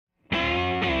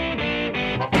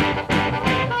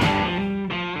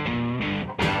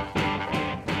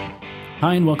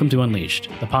Hi, and welcome to Unleashed,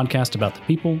 the podcast about the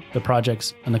people, the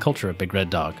projects, and the culture of Big Red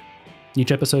Dog.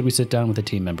 Each episode, we sit down with a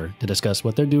team member to discuss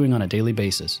what they're doing on a daily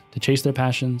basis to chase their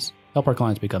passions, help our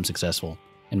clients become successful,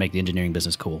 and make the engineering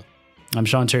business cool. I'm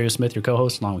Sean Terrio-Smith, your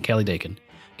co-host, along with Kelly Dakin.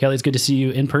 Kelly, it's good to see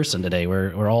you in person today.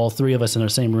 We're all three of us in the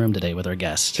same room today with our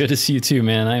guests. Good to see you too,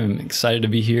 man. I'm excited to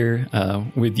be here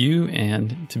with you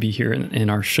and to be here in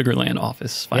our Sugarland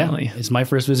office finally. Yeah, it's my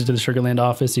first visit to the Sugarland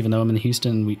office, even though I'm in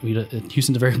Houston.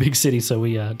 Houston's a very big city, so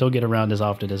we don't get around as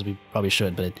often as we probably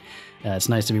should, but it's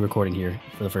nice to be recording here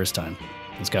for the first time.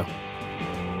 Let's go.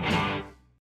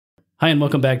 Hi, and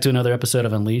welcome back to another episode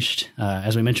of Unleashed.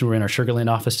 As we mentioned, we're in our Sugarland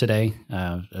office today.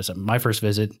 It's my first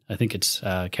visit. I think it's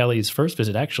Kelly's first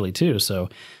visit, actually, too. So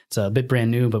it's a bit brand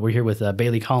new, but we're here with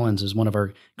Bayleigh Collins, who's one of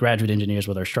our graduate engineers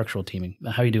with our structural teaming.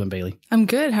 How are you doing, Bayleigh? I'm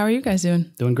good. How are you guys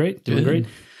doing? Doing great. Doing great.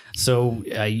 So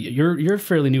you're a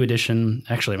fairly new addition.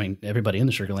 Actually, I mean, everybody in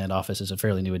the Sugarland office is a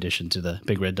fairly new addition to the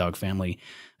Big Red Dog family.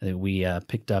 We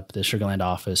picked up the Sugarland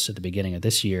office at the beginning of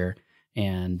this year.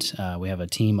 And we have a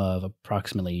team of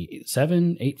approximately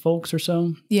 7-8 folks or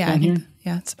so. Yeah, down here.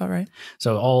 Yeah, that's about right.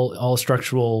 So all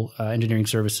structural engineering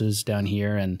services down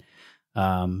here, and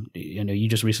you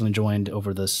just recently joined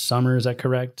over the summer. Is that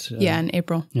correct? Yeah, in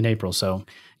April. In April, so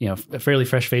fairly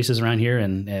fresh faces around here,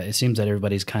 and it seems that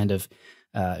everybody's kind of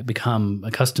become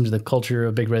accustomed to the culture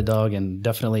of Big Red Dog, and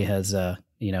definitely has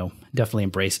definitely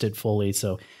embraced it fully.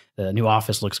 So. The new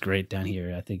office looks great down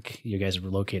here. I think you guys are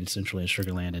located centrally in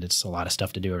Sugarland, and it's a lot of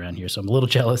stuff to do around here. So I'm a little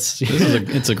jealous.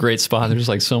 It's a great spot. There's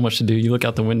like so much to do. You look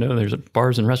out the window, there's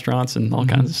bars and restaurants and all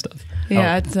kinds of stuff.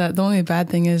 Yeah, it's the only bad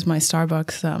thing is my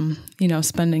Starbucks,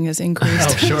 spending has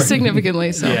increased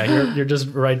significantly. So yeah, you're just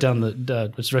right down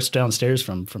it's just downstairs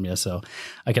from you. So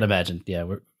I can imagine. Yeah,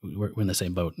 we're in the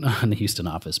same boat in the Houston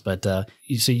office. But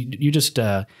you just.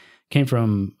 Came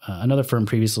from another firm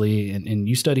previously, and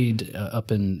you studied up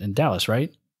in Dallas,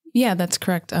 right? Yeah, that's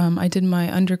correct. I did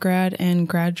my undergrad and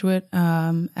graduate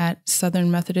at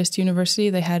Southern Methodist University.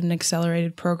 They had an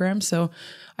accelerated program, so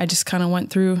I just kind of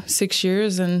went through 6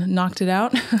 years and knocked it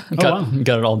out. Got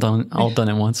it all done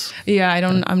at once. Yeah,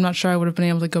 I'm not sure I would have been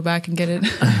able to go back and get it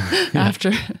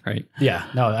after. Right. Yeah.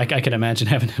 No, I can imagine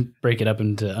having to break it up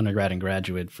into undergrad and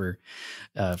graduate for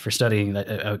studying.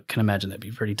 I can imagine that'd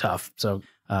be pretty tough. So.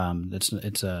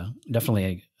 It's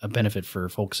definitely a benefit for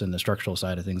folks in the structural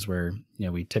side of things where,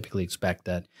 we typically expect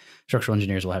that structural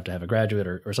engineers will have to have a graduate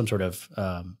or some sort of,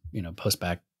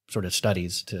 post-bac sort of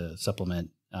studies to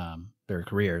supplement their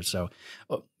careers. So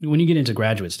when you get into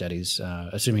graduate studies,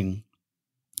 assuming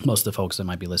most of the folks that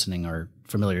might be listening are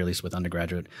familiar at least with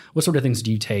undergraduate, what sort of things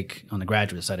do you take on the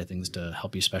graduate side of things to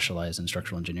help you specialize in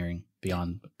structural engineering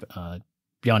beyond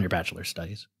your bachelor's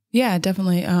studies? Yeah,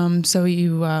 definitely.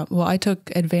 I took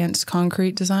advanced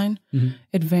concrete design,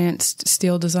 advanced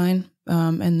steel design,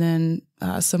 and then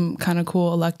some kind of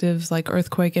cool electives like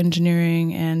earthquake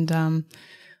engineering, and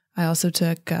I also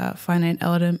took finite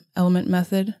element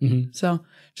method. So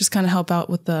just kind of help out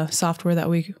with the software that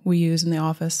we use in the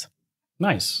office.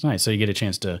 Nice. So you get a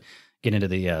chance to get into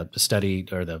the study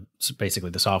or basically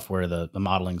the software, the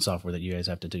modeling software that you guys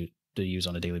have to use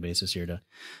on a daily basis here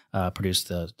to produce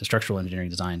the structural engineering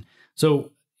design.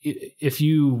 So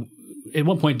at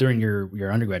one point during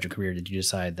your undergraduate career, did you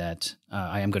decide that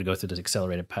I am going to go through this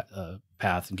accelerated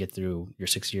path and get through your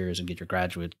 6 years and get your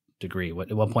graduate degree?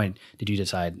 At what point did you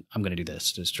decide I'm going to do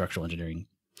this structural engineering?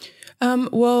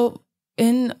 Well,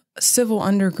 in civil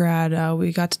undergrad,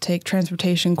 we got to take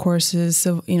transportation courses,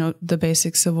 so the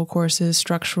basic civil courses,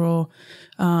 structural,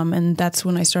 and that's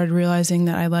when I started realizing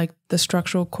that I liked the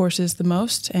structural courses the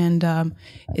most. And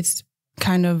it's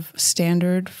kind of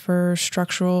standard for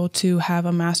structural to have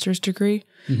a master's degree.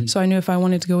 So I knew if I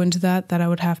wanted to go into that I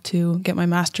would have to get my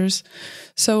master's.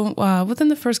 So within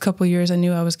the first couple of years, I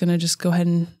knew I was going to just go ahead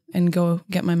and go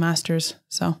get my master's.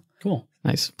 So cool.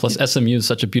 Think Plus, SMU is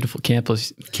such a beautiful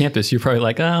campus. You're probably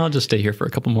like, I'll just stay here for a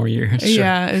couple more years.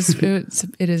 Yeah,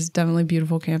 it is definitely a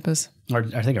beautiful campus.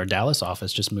 I think our Dallas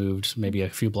office just moved maybe a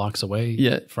few blocks away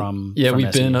from we've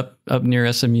SMU. been up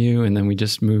near SMU, and then we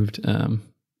just moved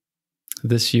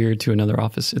this year to another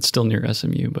office. It's still near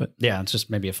SMU, but yeah, it's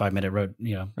just maybe a 5-minute road,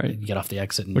 right. You get off the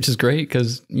exit. Which is great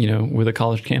because, with a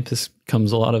college campus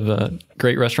comes a lot of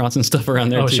great restaurants and stuff around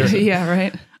there too. Sure. Yeah,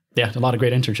 right. Yeah, a lot of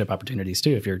great internship opportunities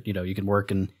too. If you're, you can work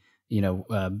and,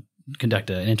 conduct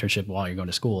an internship while you're going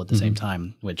to school at the same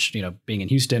time, which, being in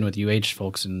Houston with UH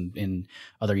folks and in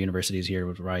other universities here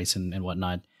with Rice and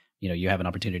whatnot, you have an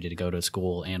opportunity to go to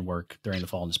school and work during the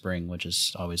fall and the spring, which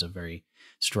is always a very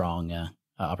strong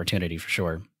opportunity for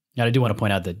sure. And I do want to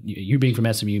point out that you being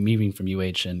from SMU, me being from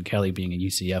UH, and Kelly being a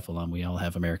UCF alum, we all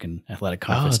have American Athletic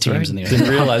Conference teams in the Didn't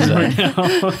realize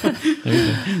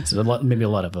that. So maybe a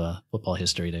lot of football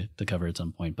history to cover at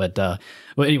some point. But well,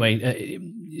 anyway,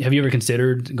 have you ever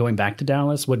considered going back to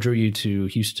Dallas? What drew you to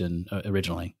Houston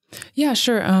originally? Yeah,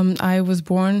 sure. I was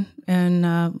born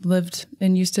and lived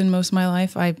in Houston most of my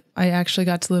life. I actually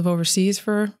got to live overseas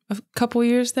for a couple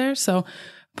years there.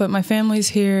 But my family's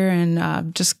here,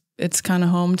 and just it's kind of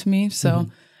home to me. So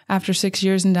after 6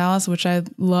 years in Dallas, which I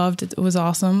loved, it was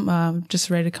awesome.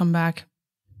 Just ready to come back.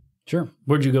 Sure.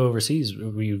 Where'd you go overseas?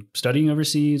 Were you studying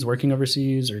overseas, working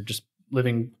overseas, or just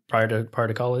living prior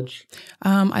to college?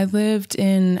 I lived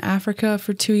in Africa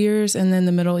for 2 years, and then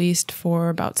the Middle East for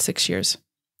about 6 years.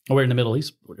 Oh, we're in the Middle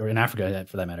East, or in Africa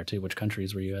for that matter too. Which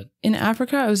countries were you at? In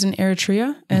Africa, I was in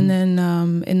Eritrea, and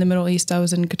then in the Middle East, I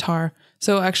was in Qatar.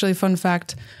 So actually, fun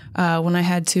fact, when I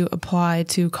had to apply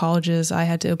to colleges, I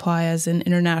had to apply as an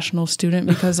international student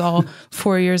because all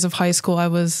 4 years of high school I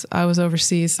was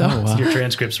overseas. So, so your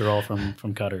transcripts are all from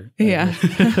Qatar. Yeah.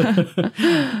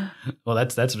 Well,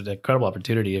 that's an incredible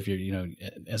opportunity if you're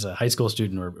as a high school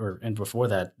student and before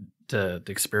that to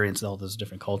experience all those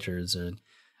different cultures.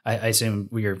 I assume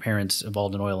were your parents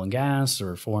involved in oil and gas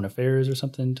or foreign affairs or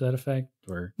something to that effect?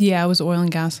 Or yeah, it was oil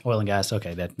and gas. Oil and gas.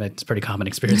 Okay, that's pretty common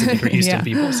experience for Houston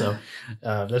people. So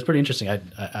that's pretty interesting.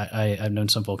 I've known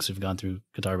some folks who've gone through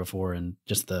Qatar before, and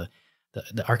just the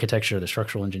architecture, the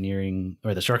structural engineering,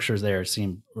 or the structures there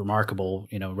seem remarkable.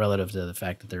 Relative to the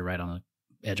fact that they're right on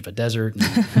the edge of a desert,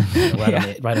 and,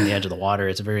 right on the edge of the water.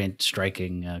 It's a very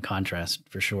striking contrast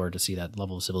for sure to see that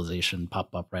level of civilization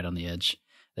pop up right on the edge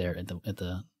there at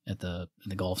the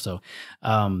Gulf. So,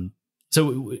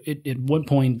 so at what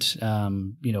point,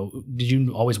 did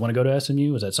you always want to go to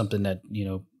SMU? Was that something that,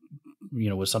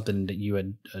 was something that you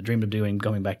had dreamed of doing,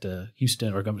 coming back to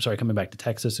Houston coming back to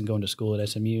Texas and going to school at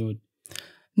SMU?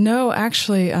 No,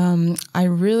 actually, I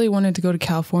really wanted to go to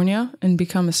California and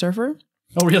become a surfer.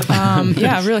 Oh, really?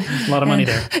 Yeah, really. A lot of money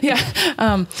there. Yeah.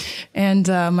 And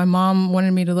my mom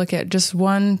wanted me to look at just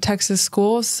one Texas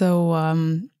school.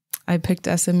 So, I picked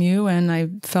SMU, and I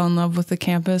fell in love with the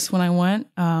campus when I went,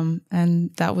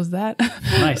 and that was that.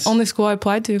 Nice. Only school I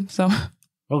applied to. So,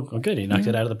 well, good. You knocked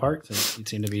it out of the park. So you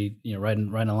seem to be, right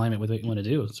in alignment with what you want to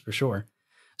do. That's for sure.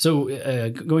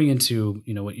 So, going into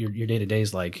what your day to day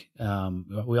is like,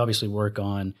 we obviously work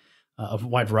on a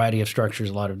wide variety of structures,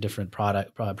 a lot of different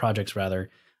projects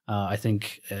rather. I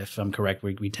think, if I'm correct,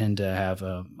 we tend to have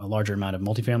a larger amount of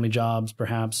multifamily jobs,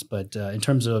 perhaps. But in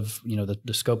terms of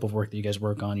the scope of work that you guys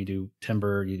work on, you do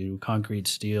timber, you do concrete,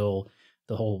 steel,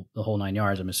 the whole 9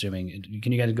 yards. I'm assuming.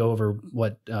 Can you guys go over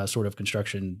what sort of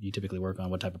construction you typically work on?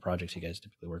 What type of projects you guys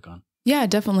typically work on? Yeah,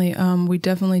 definitely. We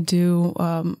definitely do.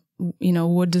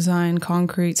 Wood design,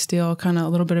 concrete, steel, kind of a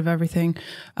little bit of everything.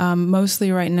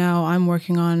 Mostly right now, I'm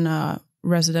working on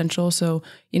residential. So,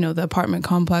 the apartment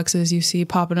complexes you see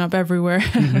popping up everywhere.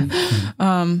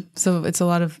 So it's a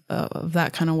lot of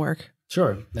that kind of work.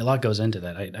 Sure. A lot goes into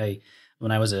that.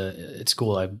 When I was at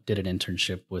school, I did an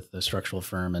internship with a structural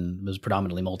firm, and it was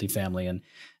predominantly multifamily. And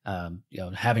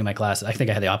having my classes, I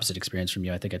think I had the opposite experience from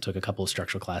you. I think I took a couple of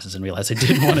structural classes and realized I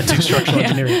didn't want to do structural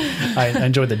engineering. I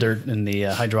enjoyed the dirt and the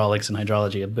hydraulics and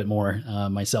hydrology a bit more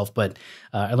myself, but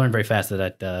I learned very fast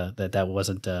that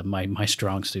wasn't my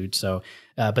strong suit. So,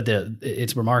 but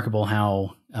it's remarkable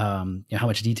how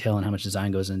much detail and how much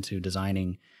design goes into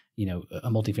designing a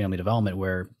multifamily development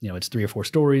where, it's 3 or 4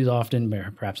 stories often,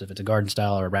 perhaps if it's a garden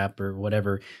style or a wrap or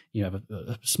whatever, you have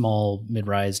a small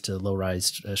mid-rise to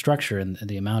low-rise structure, and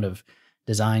the amount of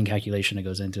design calculation that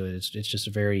goes into it, it's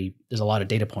just there's a lot of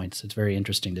data points. It's very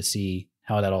interesting to see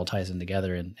how that all ties in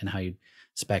together and how you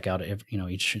spec out,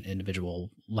 each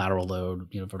individual lateral load,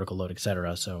 vertical load, et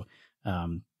cetera. So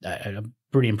I'm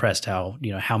pretty impressed how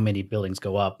many buildings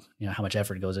go up, how much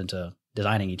effort goes into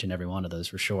designing each and every one of those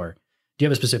for sure. Do you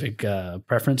have a specific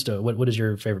preference to what is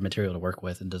your favorite material to work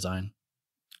with in design?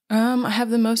 I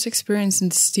have the most experience in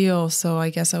steel, so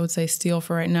I guess I would say steel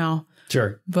for right now.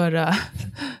 Sure. But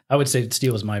I would say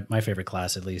steel is my favorite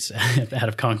class, at least out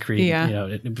of concrete.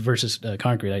 Yeah. Versus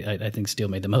concrete. I think steel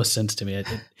made the most sense to me. I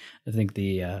think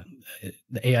the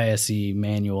AISC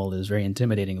manual is very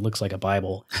intimidating. It looks like a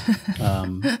Bible,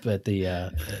 but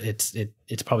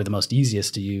it's probably the most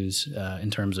easiest to use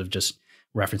in terms of just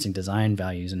referencing design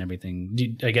values and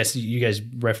everything. I guess you guys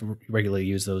regularly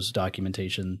use those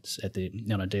documentations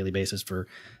on a daily basis for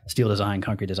steel design,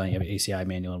 concrete design. You have an ACI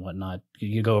manual and whatnot.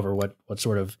 You go over what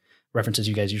sort of references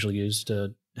you guys usually use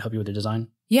to help you with the design?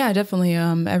 Yeah, definitely.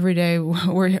 Every day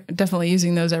we're definitely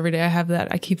using those every day.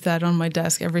 I keep that on my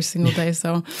desk every single day.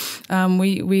 So,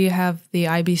 we have the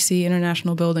IBC,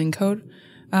 International Building Code,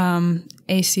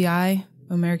 ACI,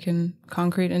 American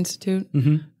Concrete Institute,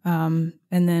 and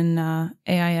then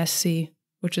AISC,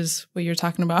 which is what you're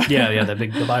talking about. Yeah,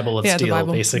 the Bible of steel, the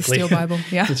Bible, basically. the steel Bible.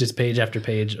 Yeah, it's just page after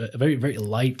page, a very, very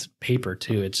light paper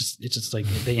too. It's just like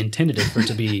they intended it for it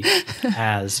to be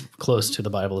as close to the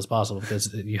Bible as possible,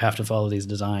 because you have to follow these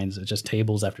designs. It's just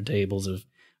tables after tables of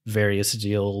various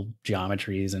steel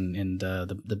geometries and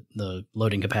the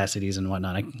loading capacities and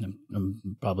whatnot.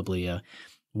 I'm probably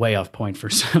way off point for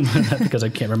some of that because I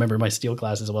can't remember my steel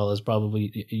class as well as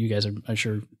probably you guys are. I'm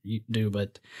sure you do,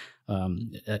 but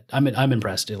I'm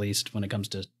impressed, at least when it comes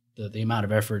to the amount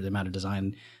of effort, the amount of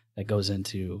design that goes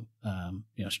into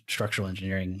structural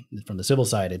engineering from the civil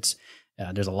side. It's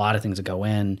there's a lot of things that go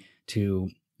in to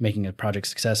making a project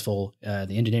successful.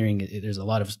 The engineering, there's a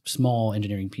lot of small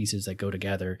engineering pieces that go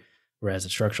together, whereas the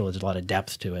structural, there's a lot of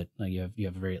depth to it. Like you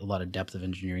have a lot of depth of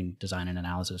engineering design and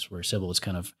analysis, where civil is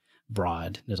kind of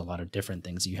broad. There's a lot of different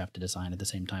things that you have to design at the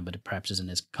same time, but it perhaps isn't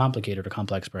as complicated or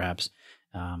complex perhaps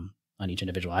on each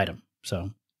individual item.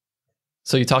 So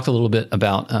you talked a little bit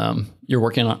about you're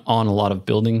working on a lot of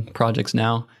building projects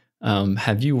now.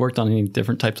 Have you worked on any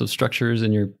different types of structures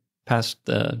in your past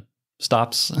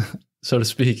stops, so to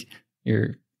speak,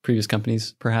 your previous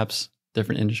companies, perhaps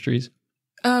different industries?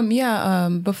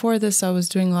 Before this, I was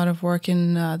doing a lot of work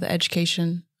in the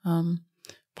education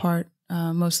part,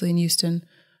 mostly in Houston.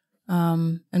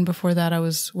 And before that, I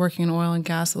was working in oil and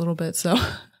gas a little bit, so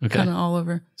kind of all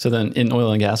over. So then in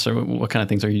oil and gas, what kind of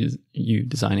things are you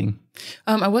designing?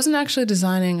 I wasn't actually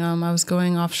designing. I was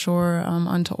going offshore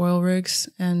onto oil rigs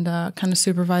and kind of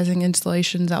supervising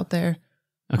installations out there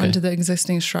onto the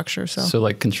existing structure. So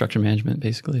like construction management,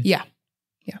 basically? Yeah.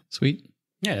 Sweet.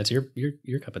 Yeah, it's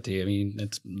your cup of tea. I mean,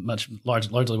 it's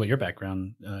largely what your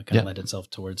background kind of led itself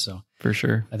towards. So for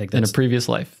sure, I think that's in a previous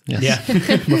life. Yes.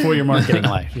 Yeah, before your marketing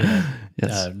life.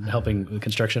 Yes. Helping with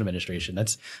construction administration.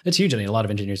 That's huge. I mean, a lot of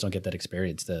engineers don't get that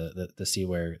experience to see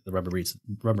where the rubber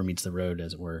meets the road,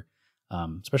 as it were.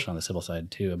 Especially on the civil side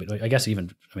too. But I guess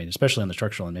especially on the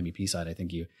structural and MEP side, I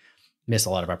think you miss a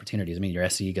lot of opportunities. I mean, your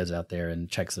SE goes out there and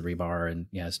checks the rebar and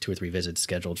has 2 or 3 visits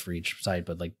scheduled for each site,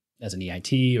 but like as an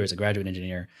E.I.T. or as a graduate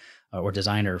engineer or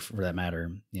designer for that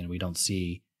matter, we don't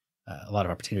see a lot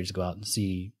of opportunities to go out and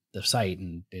see the site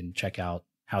and check out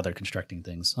how they're constructing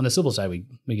things. On the civil side,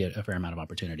 we get a fair amount of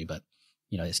opportunity, but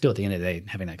it's still at the end of the day,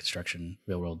 having that construction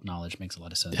real world knowledge makes a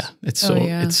lot of sense. Yeah,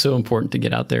 it's so important to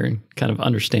get out there and kind of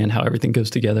understand how everything goes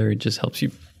together. It just helps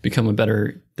you become a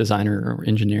better designer or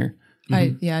engineer.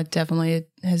 Definitely. It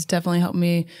has definitely helped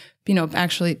me,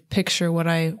 actually picture what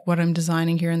I'm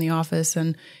designing here in the office.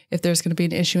 And if there's going to be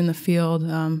an issue in the field,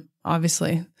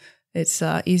 obviously it's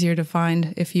easier to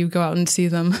find if you go out and see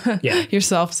them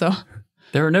yourself. So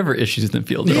there are never issues in the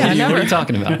field. Yeah, what are you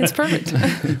talking about? It's perfect.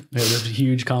 There's a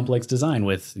huge complex design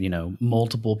with,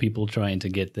 multiple people trying to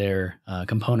get their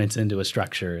components into a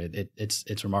structure.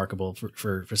 It's remarkable.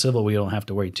 For civil, we don't have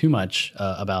to worry too much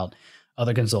about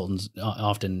other consultants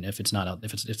often if it's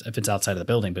outside of the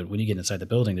building, but when you get inside the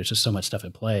building, there's just so much stuff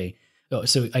at play.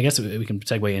 So I guess we can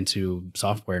segue into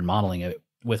software and modeling it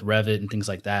with Revit and things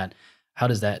like that. How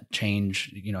does that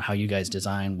change, how you guys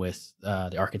design with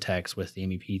the architects, with the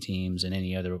MEP teams, and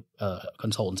any other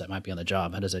consultants that might be on the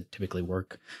job? How does it typically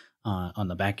work on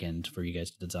the back end for you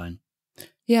guys to design?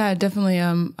 Yeah, definitely.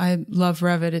 I love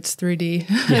Revit. It's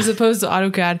 3D as opposed to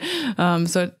AutoCAD.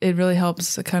 So it really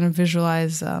helps to kind of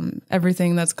visualize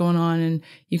everything that's going on, and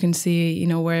you can see,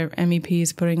 where MEP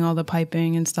is putting all the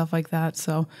piping and stuff like that.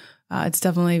 So it's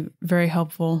definitely very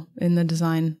helpful in the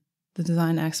design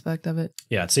aspect of it.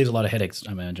 Yeah, it saves a lot of headaches,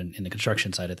 I imagine, in the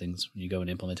construction side of things when you go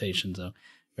into implementation. So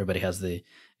everybody has the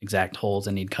exact holes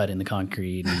they need cut in the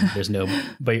concrete, and there's no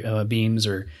beams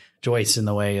or joists in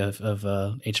the way of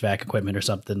HVAC equipment or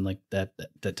something like that.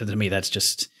 That to me, that's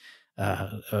just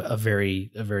a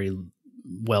very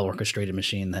well orchestrated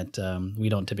machine that we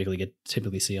don't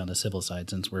typically see on the civil side,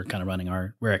 since we're kind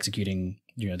of we're executing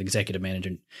the executive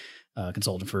management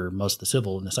consultant for most of the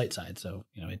civil and the site side. So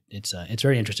it's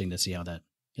very interesting to see how that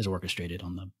is orchestrated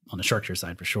on the structure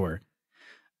side for sure.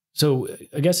 So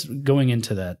I guess going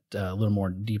into that a little more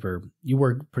deeper, you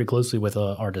work pretty closely with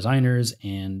our designers,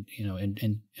 and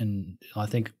and I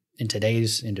think in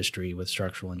today's industry with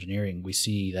structural engineering, we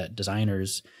see that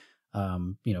designers,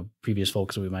 previous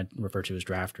folks that we might refer to as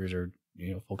drafters, or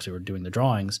folks who are doing the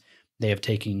drawings, they have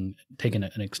taken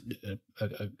an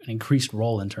increased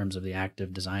role in terms of the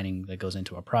active designing that goes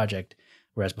into a project,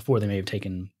 whereas before they may have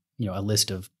taken a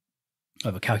list of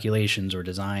calculations or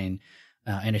design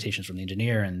annotations from the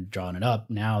engineer and drawing it up.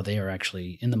 Now they are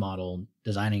actually in the model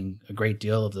designing a great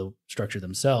deal of the structure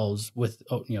themselves with,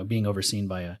 being overseen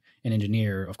by an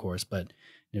engineer, of course, but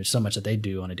there's so much that they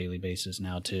do on a daily basis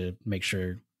now to make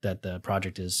sure that the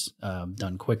project is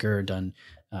done quicker, done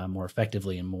more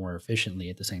effectively and more efficiently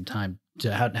at the same time.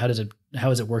 So how is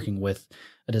it working with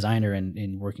a designer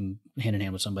and working hand in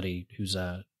hand with somebody who's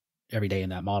every day in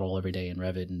that model, every day in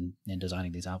Revit and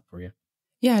designing these out for you?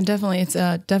 Yeah, definitely. It's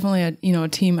definitely a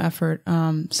team effort.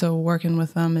 So working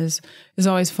with them is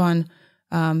always fun.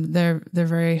 They're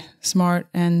very smart,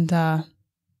 and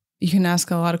you can ask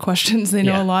a lot of questions. They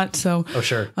know a lot. So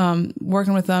sure.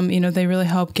 Working with them, they really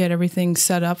help get everything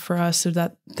set up for us so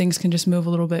that things can just move a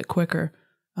little bit quicker.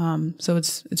 So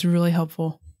it's really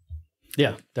helpful.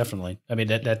 Yeah, definitely. I mean,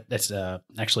 that's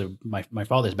actually my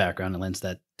father's background and lends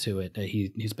that to it.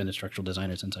 He's been a structural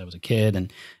designer since I was a kid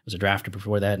and was a drafter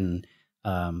before that. And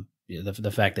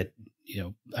the fact that,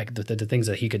 the things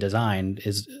that he could design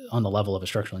is on the level of a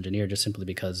structural engineer, just simply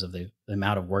because of the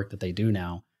amount of work that they do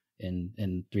now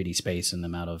in 3D space and the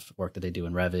amount of work that they do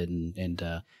in Revit and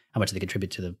how much they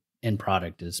contribute to the end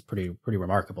product is pretty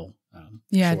remarkable.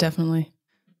 Yeah, sure. Definitely.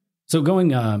 So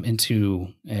going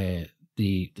into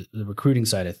the recruiting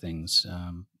side of things,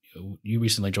 you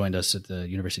recently joined us at the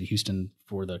University of Houston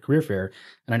for the career fair,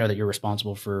 and I know that you're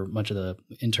responsible for much of the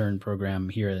intern program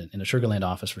here in the Sugar Land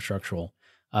office for structural.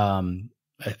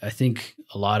 I think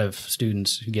a lot of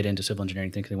students who get into civil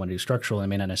engineering think they want to do structural and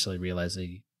may not necessarily realize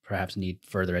they perhaps need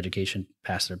further education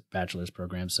past their bachelor's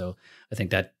program. So I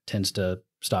think that tends to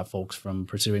stop folks from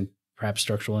pursuing perhaps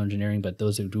structural engineering, but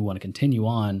those who do want to continue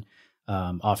on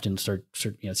often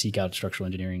seek out structural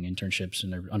engineering internships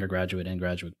in their undergraduate and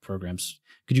graduate programs.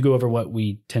 Could you go over what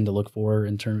we tend to look for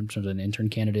in terms of an intern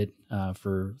candidate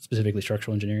for specifically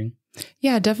structural engineering?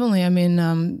 Yeah, definitely. I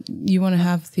mean, you want to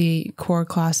have the core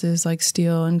classes like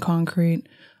steel and concrete.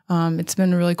 It's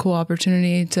been a really cool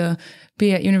opportunity to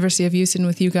be at University of Houston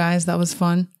with you guys. That was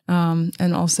fun.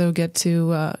 And also get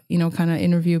to, kind of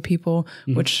interview people,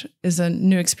 which is a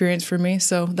new experience for me.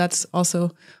 So that's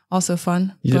also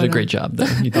fun. You did a great job though.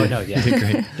 You did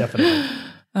great. Definitely.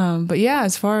 But yeah,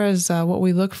 as far as what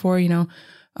we look for,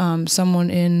 someone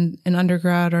in an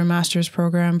undergrad or master's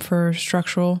program for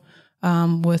structural,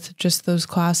 with just those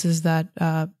classes that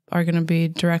are going to be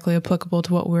directly applicable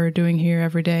to what we're doing here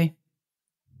every day.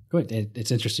 Good.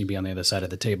 It's interesting to be on the other side of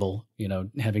the table,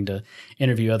 having to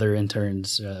interview other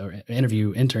interns or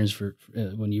interview interns for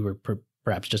when you were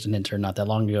perhaps just an intern not that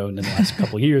long ago in the last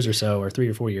couple of years or so, or 3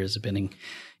 or 4 years, depending,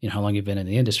 how long you've been in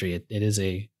the industry. It is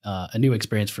a new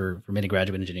experience for many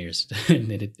graduate engineers. And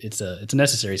it's a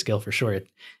necessary skill for sure. It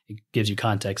gives you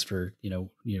context for,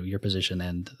 your position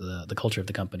and the culture of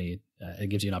the company. It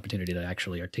gives you an opportunity to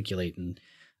actually articulate and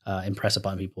impress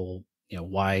upon people,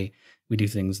 why we do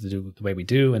things the way we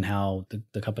do and how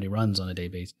the company runs on a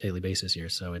daily basis here.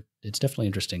 So it's definitely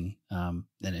interesting. And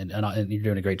you're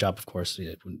doing a great job, of course.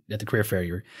 At the career fair,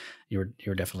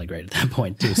 you're definitely great at that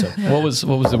point too. So what was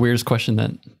the weirdest question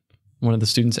that one of the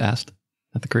students asked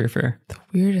at the career fair? The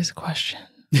weirdest question.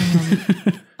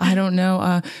 I don't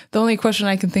know. The only question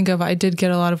I can think of, I did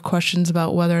get a lot of questions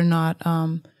about whether or not,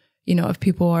 if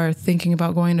people are thinking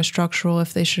about going to structural,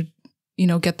 if they should,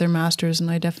 get their master's. And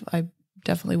I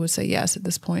definitely would say yes at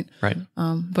this point. Right.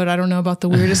 But I don't know about the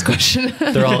weirdest question.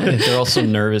 They're all so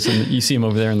nervous, and you see them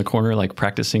over there in the corner, like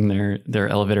practicing their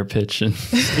elevator pitch. And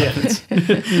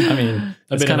I mean,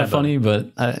 it's kind of funny, but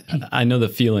I know the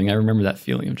feeling. I remember that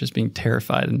feeling of just being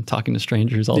terrified and talking to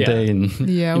strangers all day, and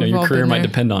your career might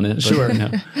depend on it. But, sure.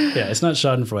 Yeah, it's not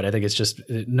schadenfreude. I think it's just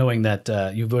knowing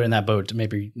that you've been in that boat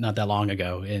maybe not that long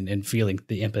ago, and feeling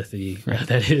the empathy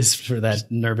that is for that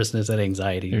nervousness, that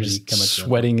anxiety. They're just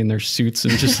sweating in their suits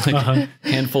and just like a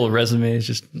handful of resumes.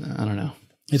 Just I don't know.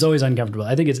 It's always uncomfortable.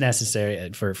 I think it's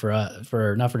necessary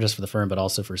for not just for the firm, but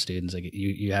also for students. Like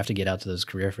you have to get out to those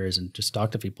career fairs and just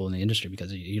talk to people in the industry,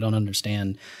 because you don't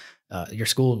understand. Your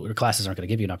school or classes aren't going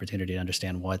to give you an opportunity to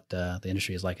understand what the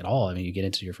industry is like at all. I mean, you get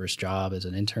into your first job as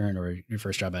an intern or your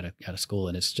first job out of school,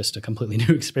 and it's just a completely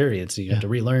new experience. You have to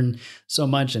relearn so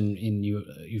much, and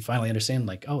you finally understand,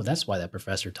 like, oh, that's why that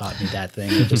professor taught me that thing.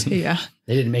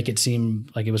 They didn't make it seem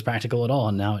like it was practical at all,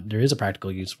 and now there is a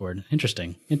practical use for it.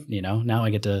 Interesting. Now I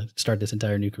get to start this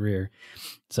entire new career.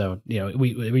 So,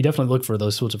 we definitely look for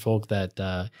those sorts of folk that,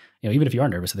 even if you are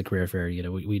nervous at the career fair,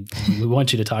 we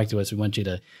want you to talk to us. We want you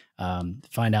to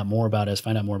find out more about us,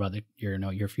 find out more about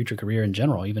your future career in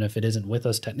general, even if it isn't with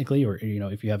us technically, or,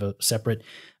 if you have a separate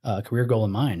career goal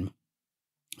in mind.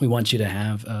 We want you to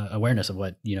have awareness of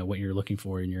what you're looking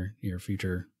for in your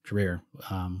future career,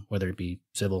 whether it be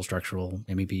civil, structural,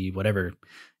 MEP, whatever.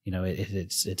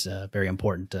 It's very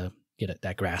important to get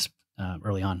that grasp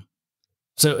early on.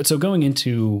 So going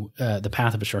into the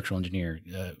path of a structural engineer,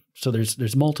 so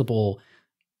there's multiple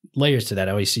layers to that.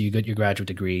 I always see you get your graduate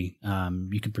degree.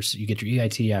 You get your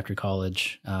E.I.T. after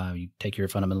college. You take your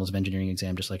fundamentals of engineering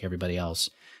exam just like everybody else.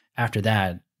 After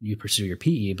that, you pursue your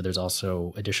PE, but there's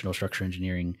also additional structural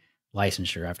engineering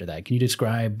licensure after that. Can you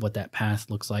describe what that path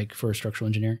looks like for a structural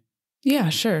engineer? Yeah,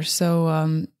 sure.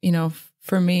 So,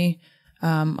 for me,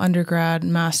 undergrad,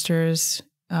 master's,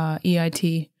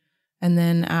 E.I.T., and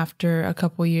then after a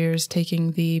couple years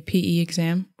taking the PE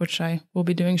exam, which I will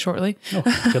be doing shortly. Oh,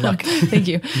 good luck. Thank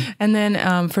you. And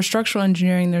then for structural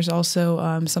engineering, there's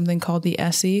also something called the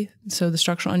SE, so the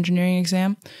structural engineering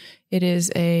exam. It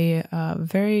is a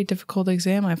very difficult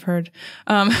exam, I've heard.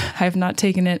 I have not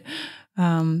taken it,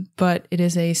 but it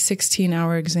is a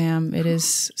 16-hour exam. It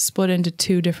is split into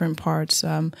two different parts.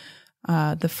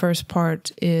 The first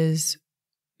part is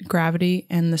gravity,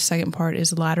 and the second part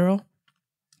is lateral.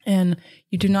 And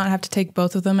you do not have to take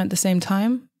both of them at the same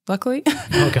time, luckily.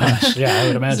 Oh gosh, yeah, I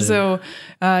would imagine. So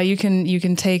you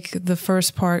can take the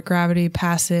first part, gravity,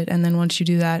 pass it, and then once you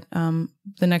do that,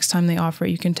 the next time they offer it,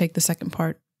 you can take the second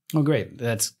part. Oh, great.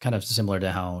 That's kind of similar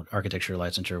to how architecture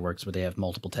licensure works, where they have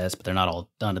multiple tests, but they're not all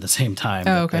done at the same time.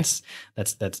 Oh, okay.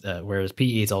 That's whereas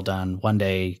PE is all done one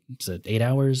day. It's 8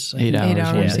 hours. 8 hours. 8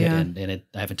 hours, yeah. And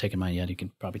I haven't taken mine yet. You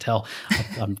can probably tell.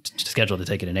 I'm scheduled to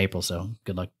take it in April, so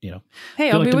good luck.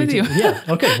 Hey, I'll be with you. Yeah.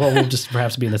 Okay. Well, we'll just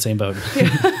perhaps be in the same boat.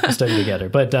 We'll study together.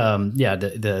 But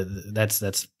that's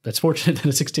fortunate that a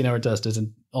 16-hour test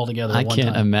isn't altogether. I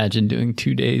can't imagine doing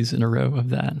 2 days in a row of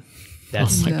that.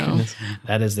 That's goodness.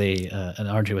 That is an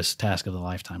arduous task of the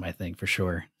lifetime, I think, for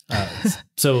sure.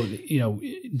 So, do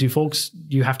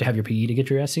you have to have your PE to get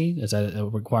your SE? Is that a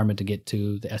requirement to get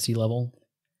to the SE level?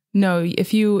 No,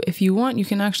 if you want, you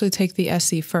can actually take the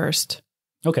SE first.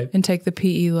 Okay. And take the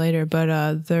PE later,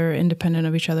 but they're independent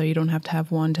of each other. You don't have to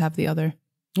have one to have the other.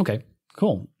 Okay,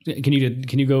 cool. Can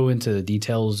you go into the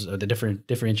details of the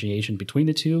differentiation between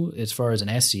the two? As far as an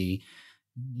SE,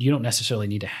 you don't necessarily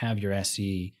need to have your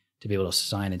SE to be able to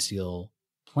sign and seal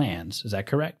plans. Is that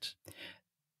correct?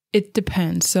 It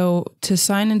depends. So to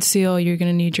sign and seal, you're going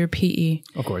to need your PE.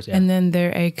 Of course, yeah. And then there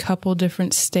are a couple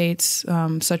different states,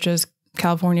 such as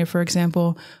California, for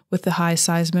example, with the high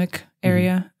seismic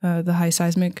area, the high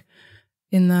seismic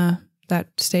in that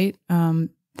state,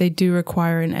 they do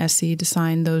require an SE to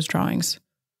sign those drawings.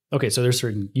 Okay, so there's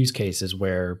certain use cases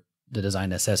where the design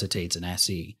necessitates an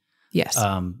SE. Yes.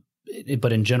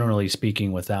 But in generally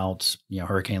speaking, without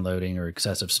hurricane loading or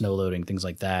excessive snow loading, things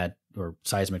like that, or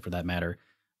seismic for that matter,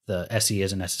 the SE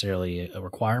isn't necessarily a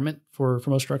requirement for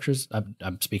most structures.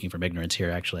 I'm speaking from ignorance here.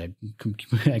 Actually, I'm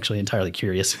actually entirely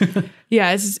curious.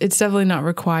 Yeah, it's definitely not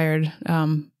required.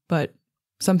 But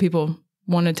some people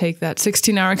want to take that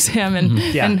 16-hour exam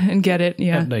and get it.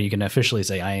 Yeah. No, you can officially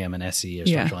say I am an SE, a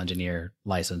structural engineer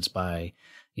licensed by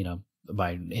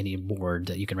any board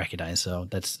that you can recognize. So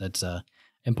that's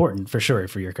important for sure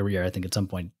for your career. I think at some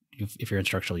point, if you're in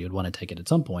structural, you'd want to take it at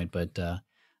some point, but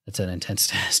it's an intense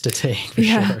test to take for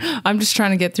sure. I'm just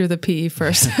trying to get through the PE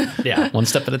first. Yeah. One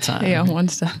step at a time. Yeah, one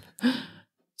step.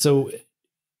 So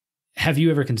have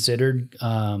you ever considered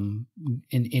in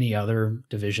any other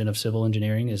division of civil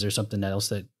engineering? Is there something else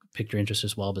that piqued your interest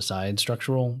as well besides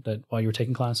structural while you were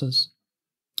taking classes?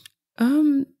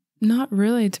 Not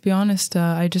really, to be honest.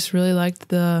 I just really liked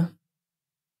the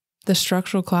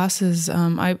structural classes.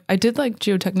 I did like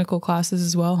geotechnical classes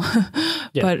as well.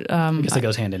 Yeah, but I guess that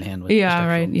goes hand in hand with structural.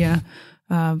 Right. Yeah.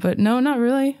 But no, not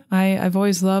really. I've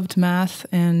always loved math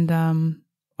and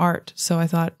art. So I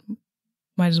thought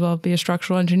might as well be a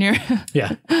structural engineer.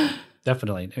 Yeah,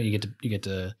 definitely. You get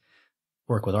to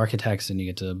work with architects and you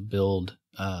get to build,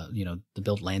 the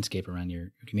built landscape around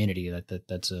your community.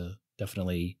 That's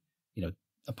definitely,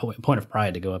 a point of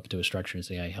pride to go up to a structure and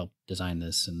say, I helped design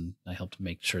this and I helped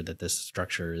make sure that this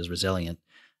structure is resilient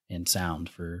and sound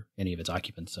for any of its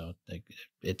occupants. So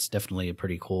it's definitely a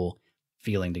pretty cool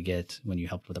feeling to get when you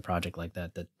helped with a project like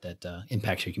that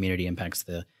impacts your community, impacts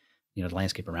the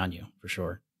landscape around you for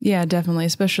sure. Yeah, definitely.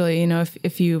 Especially,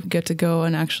 if you get to go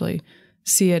and actually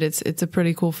see it, it's a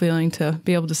pretty cool feeling to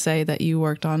be able to say that you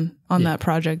worked on that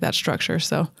project, that structure.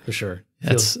 So for sure.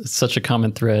 It's such a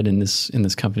common thread in this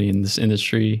company, in this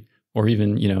industry, or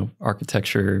even,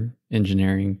 architecture,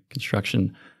 engineering,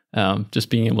 construction, just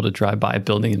being able to drive by a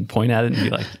building and point at it and be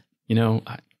like,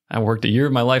 I worked a year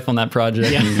of my life on that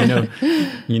project. Yeah.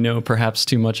 And, perhaps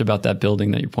too much about that building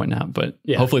that you're pointing out, but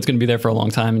hopefully it's going to be there for a long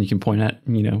time and you can point at,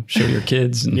 show your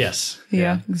kids. And yes.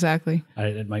 Yeah, exactly.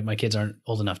 My kids aren't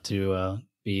old enough to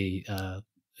be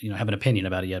have an opinion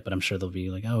about it yet, but I'm sure they'll be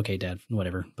like, oh, okay, Dad,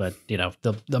 whatever. But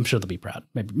I'm sure they'll be proud.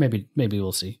 Maybe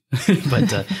we'll see.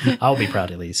 But I'll be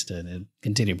proud at least, and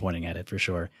continue pointing at it for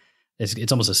sure.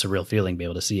 It's almost a surreal feeling to be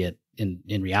able to see it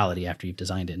in reality after you've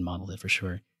designed it and modeled it for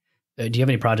sure. Do you have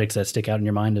any projects that stick out in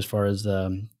your mind as far as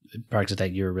projects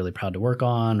that you're really proud to work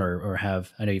on, or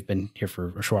have? I know you've been here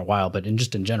for a short while, but in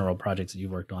general, projects that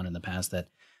you've worked on in the past that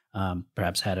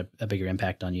perhaps had a bigger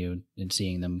impact on you in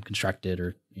seeing them constructed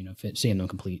or seeing them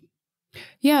complete.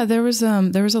 Yeah, there was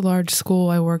a large school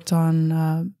I worked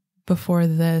on before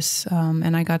this,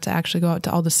 and I got to actually go out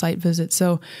to all the site visits.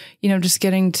 So just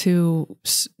getting to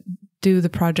do the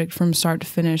project from start to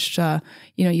finish.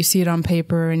 You see it on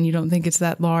paper and you don't think it's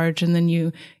that large, and then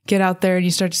you get out there and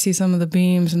you start to see some of the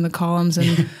beams and the columns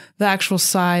and the actual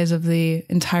size of the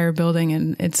entire building,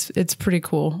 and it's pretty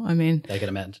cool. I mean, I can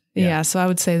imagine. Yeah, so I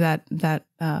would say that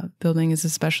building is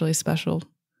especially special.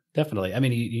 Definitely. I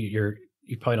mean, you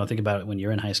probably don't think about it when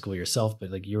you're in high school yourself, but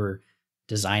like you're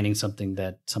designing something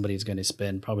that somebody's going to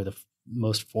spend probably the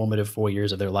most formative 4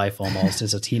 years of their life almost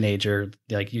as a teenager.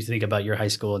 Like you think about your high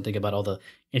school and think about all the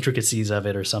intricacies of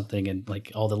it or something, and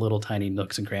like all the little tiny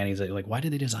nooks and crannies that you're like, why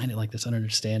did they design it like this? I don't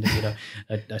understand it.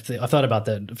 I thought about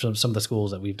that from some of the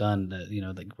schools that we've done,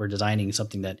 like we're designing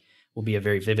something that will be a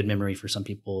very vivid memory for some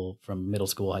people from middle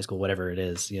school, high school, whatever it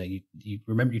is. You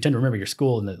tend to remember your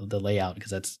school and the layout,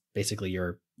 because that's basically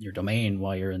your domain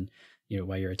while you're in,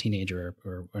 while you're a teenager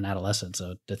or an adolescent.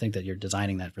 So to think that you're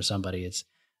designing that for somebody, it's,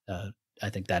 I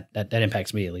think that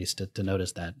impacts me at least to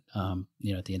notice that,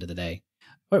 at the end of the day.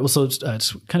 All right. Well, so it's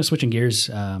kind of switching gears.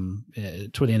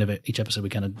 Toward the end of each episode, we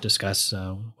kind of discuss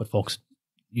what folks'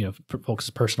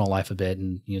 personal life a bit,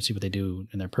 and see what they do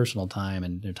in their personal time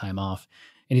and their time off.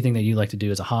 Anything that you like to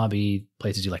do as a hobby,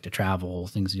 places you like to travel,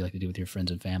 things you like to do with your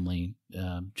friends and family,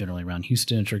 generally around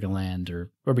Houston, Sugarland,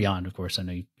 or beyond, of course. I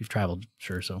know you've traveled,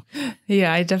 sure. So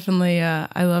yeah, I definitely,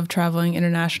 I love traveling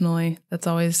internationally. That's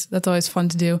always fun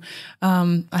to do.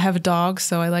 I have a dog,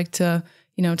 so I like to,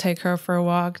 take her for a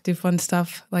walk, do fun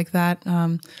stuff like that.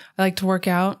 I like to work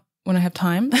out when I have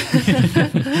time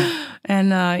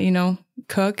and,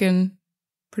 cook and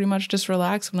pretty much just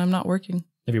relax when I'm not working.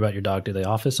 Have you brought your dog to the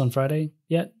office on Friday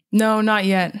yet? No, not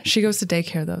yet. She goes to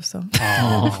daycare though, so.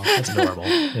 Oh, that's adorable.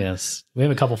 Yes. We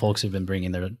have a couple folks who've been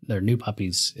bringing their new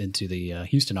puppies into the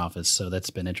Houston office, so that's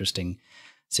been interesting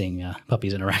seeing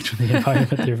puppies interact with the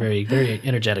environment. They're very, very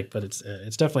energetic, but it's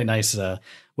definitely a nice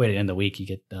way to end the week. You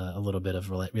get a little bit of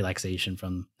relaxation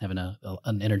from having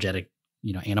an energetic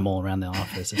animal around the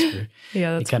office.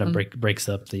 It kind of breaks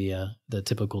up the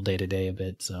typical day-to-day a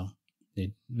bit, so.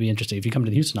 It'd be interesting if you come to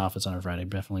the Houston office on a Friday.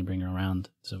 Definitely bring her around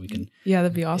so we can. Yeah,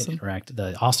 that'd be awesome. Interact.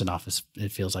 The Austin office,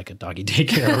 it feels like a doggy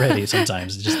daycare already.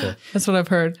 Sometimes it's just that's what I've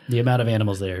heard. The amount of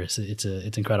animals there it's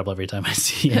incredible every time I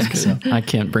see it. So. I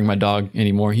can't bring my dog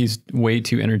anymore. He's way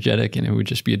too energetic, and it would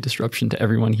just be a disruption to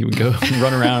everyone. He would go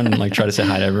run around and try to say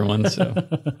hi to everyone. So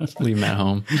leave him at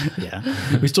home. Yeah,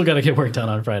 we still got to get work done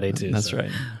on Friday too. That's right.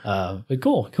 But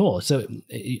cool. So,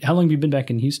 how long have you been back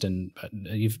in Houston?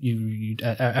 You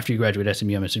after you graduated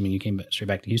SMU, I'm assuming you came straight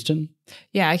back to Houston?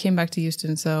 Yeah, I came back to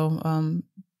Houston. So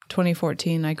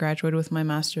 2014, I graduated with my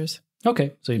master's.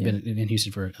 Okay. So you've been in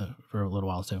Houston for a little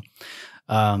while too.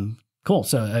 Cool.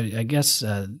 So I guess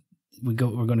we're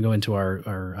going to go into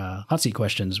our hot seat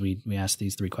questions. We ask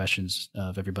these 3 questions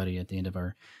of everybody at the end of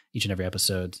each and every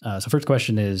episode. So first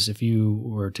question is, if you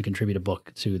were to contribute a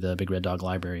book to the Big Red Dog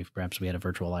Library, if perhaps we had a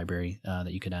virtual library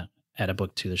that you could add a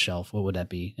book to the shelf, what would that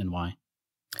be and why?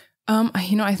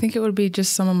 I think it would be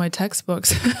just some of my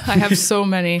textbooks. I have so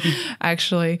many,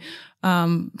 actually.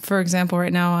 For example,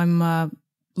 right now I'm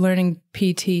learning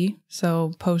PT,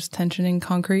 so post-tensioning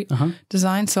concrete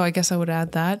design. So I guess I would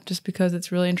add that just because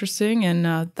it's really interesting,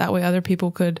 and that way other people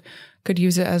could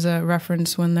use it as a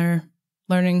reference when they're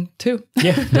learning too.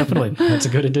 Yeah, definitely. That's a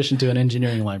good addition to an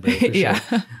engineering library. For sure.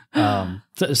 Yeah.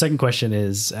 So the second question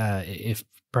is, if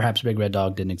perhaps Big Red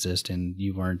Dog didn't exist and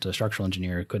you weren't a structural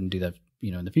engineer, couldn't do that,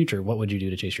 in the future, what would you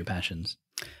do to chase your passions?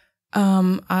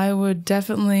 I would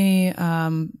definitely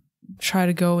try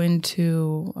to go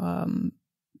into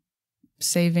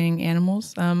saving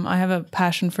animals. I have a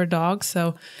passion for dogs,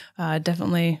 so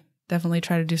definitely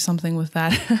try to do something with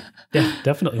that. Yeah,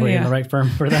 definitely. We're in the right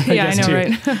firm for that. I know, too.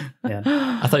 Right?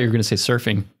 Yeah. I thought you were going to say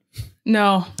surfing.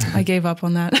 No, I gave up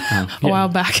on that a while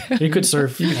back. You could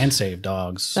surf and save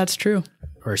dogs. That's true.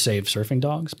 Or save surfing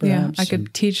dogs, perhaps. Yeah, I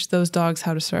could teach those dogs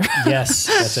how to surf. Yes,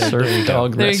 that's it. Surf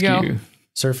dog rescue. There you go.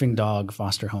 Surfing dog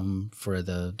foster home for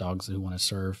the dogs who want to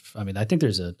surf. I mean, I think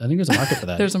there's a market for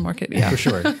that. There's a market, yeah. For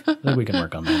sure. I think we can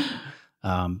work on that.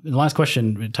 The last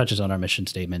question touches on our mission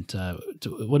statement.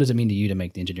 What does it mean to you to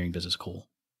make the engineering business cool?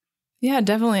 Yeah,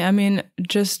 definitely. I mean,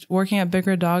 just working at Big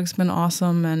Red Dog's been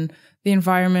awesome, and the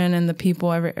environment and the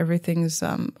people, everything's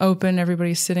open.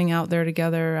 Everybody's sitting out there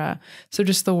together. So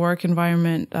just the work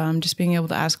environment, just being able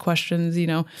to ask questions,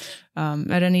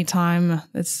 at any time,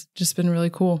 it's just been really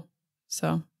cool.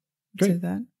 So I'd say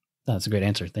that. That's a great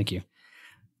answer. Thank you.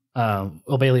 Well,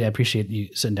 Bayleigh, I appreciate you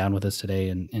sitting down with us today,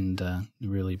 and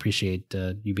really appreciate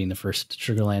you being the first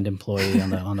Sugarland employee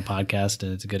on the podcast.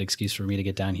 And it's a good excuse for me to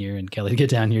get down here and Kelly to get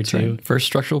down here too. Right. First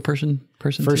structural person.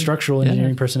 First structural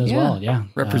engineering person as well. Yeah,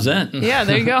 represent. Yeah,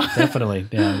 there you go. Definitely.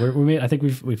 Yeah, I think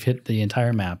we've hit the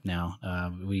entire map now.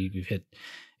 We've hit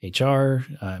HR,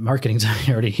 marketing's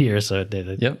already here, so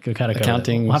yep. Kind of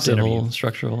accounting, we'll civil,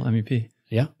 structural, MEP.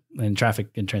 Yeah, and traffic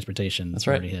and transportation. That's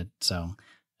right. Already hit. So.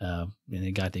 And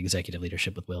they got the executive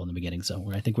leadership with Will in the beginning.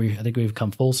 So I think we've come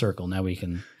full circle. Now we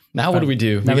can. Now what do we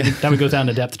do? Now we go down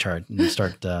the depth chart and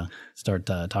start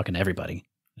talking to everybody.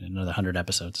 Another 100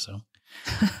 episodes. So,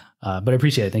 but I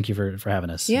appreciate it. Thank you for having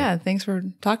us. Yeah, thanks for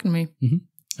talking to me.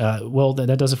 Mm-hmm. Well,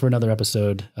 that does it for another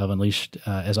episode of Unleashed.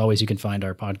 As always, you can find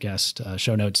our podcast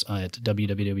show notes at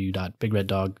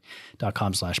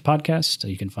www.bigreddog.com/podcast.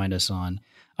 You can find us on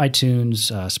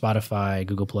iTunes, Spotify,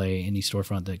 Google Play, any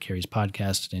storefront that carries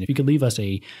podcasts. And if you could leave us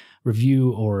a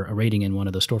review or a rating in one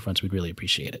of those storefronts, we'd really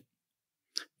appreciate it.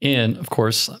 And of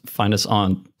course, find us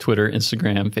on Twitter,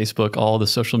 Instagram, Facebook, all the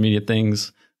social media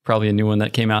things. Probably a new one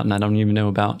that came out and I don't even know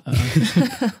about.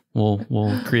 We'll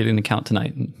create an account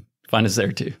tonight and find us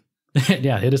there too.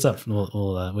 Yeah, hit us up.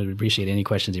 We'd appreciate any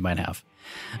questions you might have.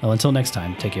 Well, until next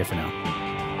time, take care for now.